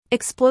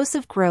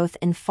Explosive growth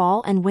in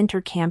fall and winter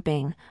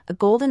camping, a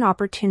golden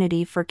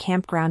opportunity for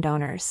campground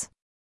owners.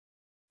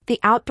 The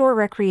outdoor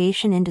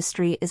recreation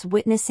industry is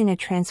witnessing a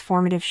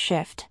transformative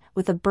shift,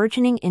 with a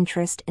burgeoning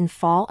interest in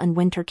fall and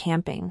winter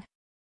camping.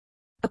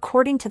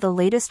 According to the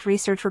latest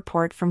research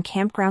report from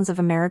Campgrounds of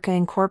America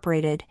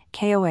Incorporated,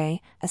 KOA,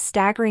 a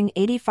staggering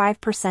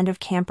 85%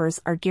 of campers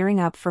are gearing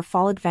up for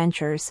fall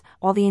adventures,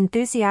 while the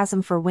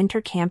enthusiasm for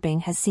winter camping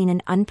has seen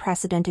an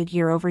unprecedented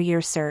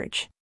year-over-year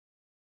surge.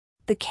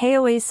 The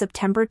KOA's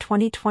September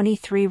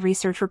 2023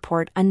 research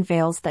report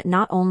unveils that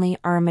not only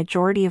are a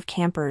majority of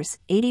campers,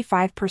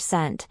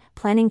 85%,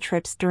 planning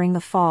trips during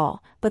the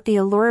fall, but the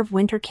allure of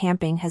winter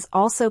camping has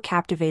also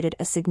captivated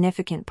a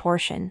significant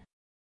portion.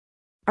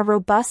 A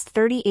robust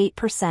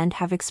 38%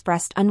 have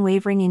expressed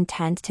unwavering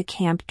intent to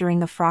camp during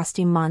the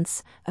frosty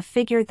months, a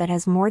figure that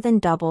has more than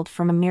doubled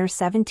from a mere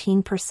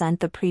 17%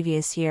 the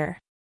previous year.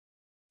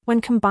 When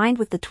combined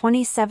with the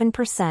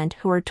 27%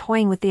 who are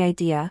toying with the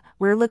idea,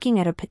 we're looking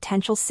at a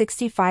potential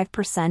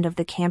 65% of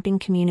the camping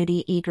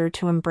community eager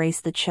to embrace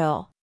the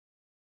chill.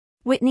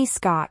 Whitney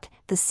Scott,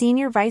 the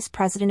Senior Vice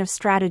President of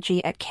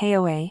Strategy at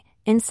KOA,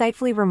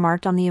 insightfully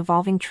remarked on the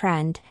evolving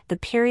trend. The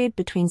period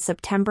between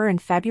September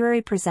and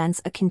February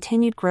presents a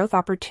continued growth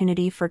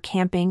opportunity for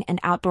camping and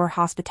outdoor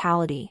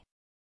hospitality.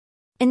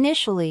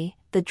 Initially,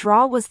 the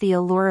draw was the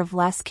allure of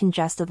less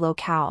congested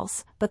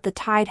locales, but the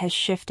tide has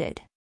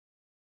shifted.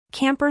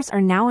 Campers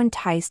are now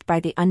enticed by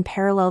the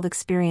unparalleled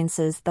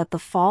experiences that the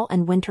fall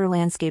and winter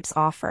landscapes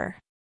offer.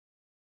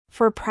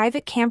 For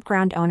private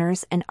campground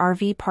owners and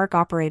RV park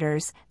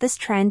operators, this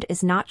trend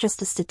is not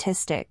just a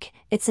statistic,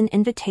 it's an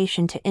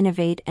invitation to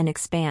innovate and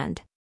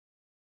expand.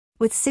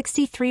 With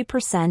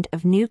 63%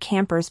 of new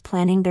campers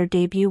planning their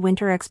debut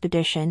winter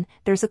expedition,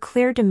 there's a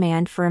clear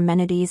demand for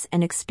amenities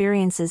and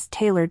experiences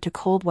tailored to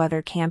cold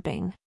weather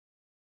camping.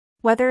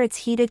 Whether it's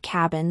heated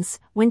cabins,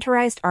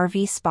 winterized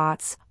RV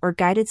spots, or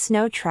guided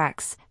snow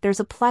treks, there's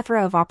a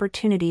plethora of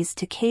opportunities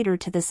to cater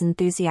to this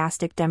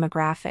enthusiastic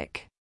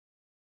demographic.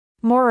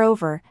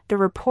 Moreover, the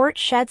report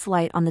sheds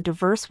light on the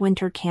diverse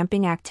winter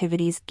camping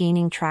activities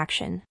gaining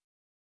traction.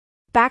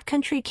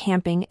 Backcountry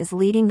camping is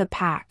leading the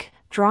pack,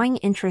 drawing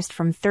interest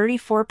from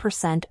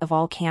 34% of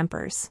all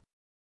campers.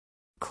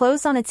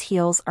 Close on its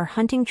heels are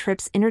hunting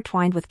trips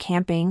intertwined with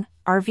camping,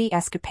 RV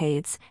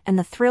escapades, and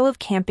the thrill of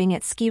camping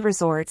at ski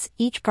resorts,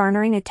 each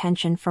garnering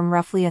attention from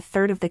roughly a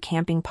third of the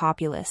camping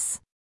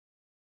populace.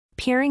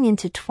 Peering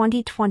into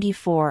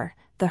 2024,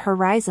 the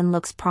horizon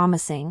looks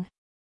promising.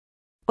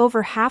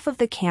 Over half of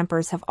the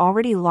campers have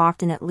already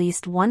locked in at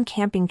least one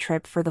camping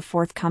trip for the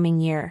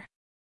forthcoming year.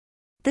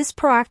 This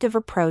proactive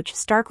approach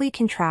starkly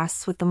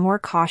contrasts with the more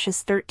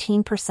cautious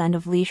 13%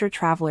 of leisure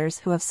travelers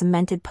who have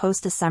cemented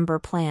post-December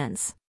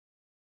plans.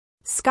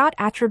 Scott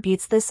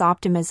attributes this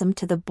optimism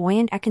to the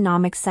buoyant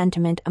economic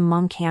sentiment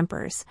among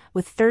campers,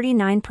 with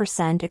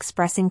 39%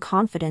 expressing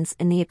confidence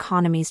in the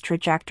economy's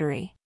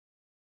trajectory.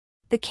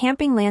 The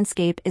camping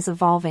landscape is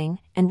evolving,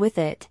 and with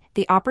it,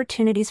 the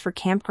opportunities for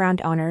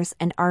campground owners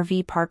and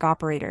RV park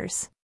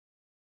operators.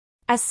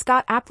 As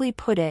Scott aptly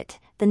put it,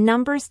 the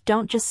numbers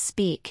don't just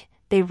speak,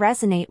 they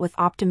resonate with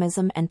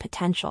optimism and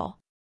potential.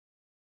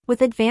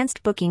 With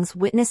advanced bookings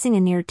witnessing a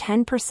near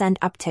 10%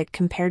 uptick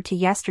compared to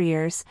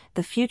yesteryears,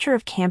 the future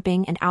of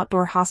camping and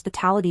outdoor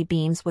hospitality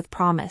beams with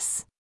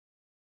promise.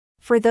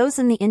 For those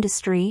in the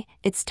industry,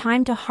 it's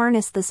time to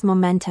harness this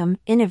momentum,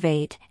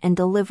 innovate, and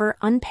deliver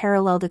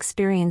unparalleled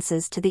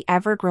experiences to the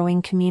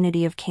ever-growing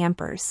community of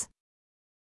campers.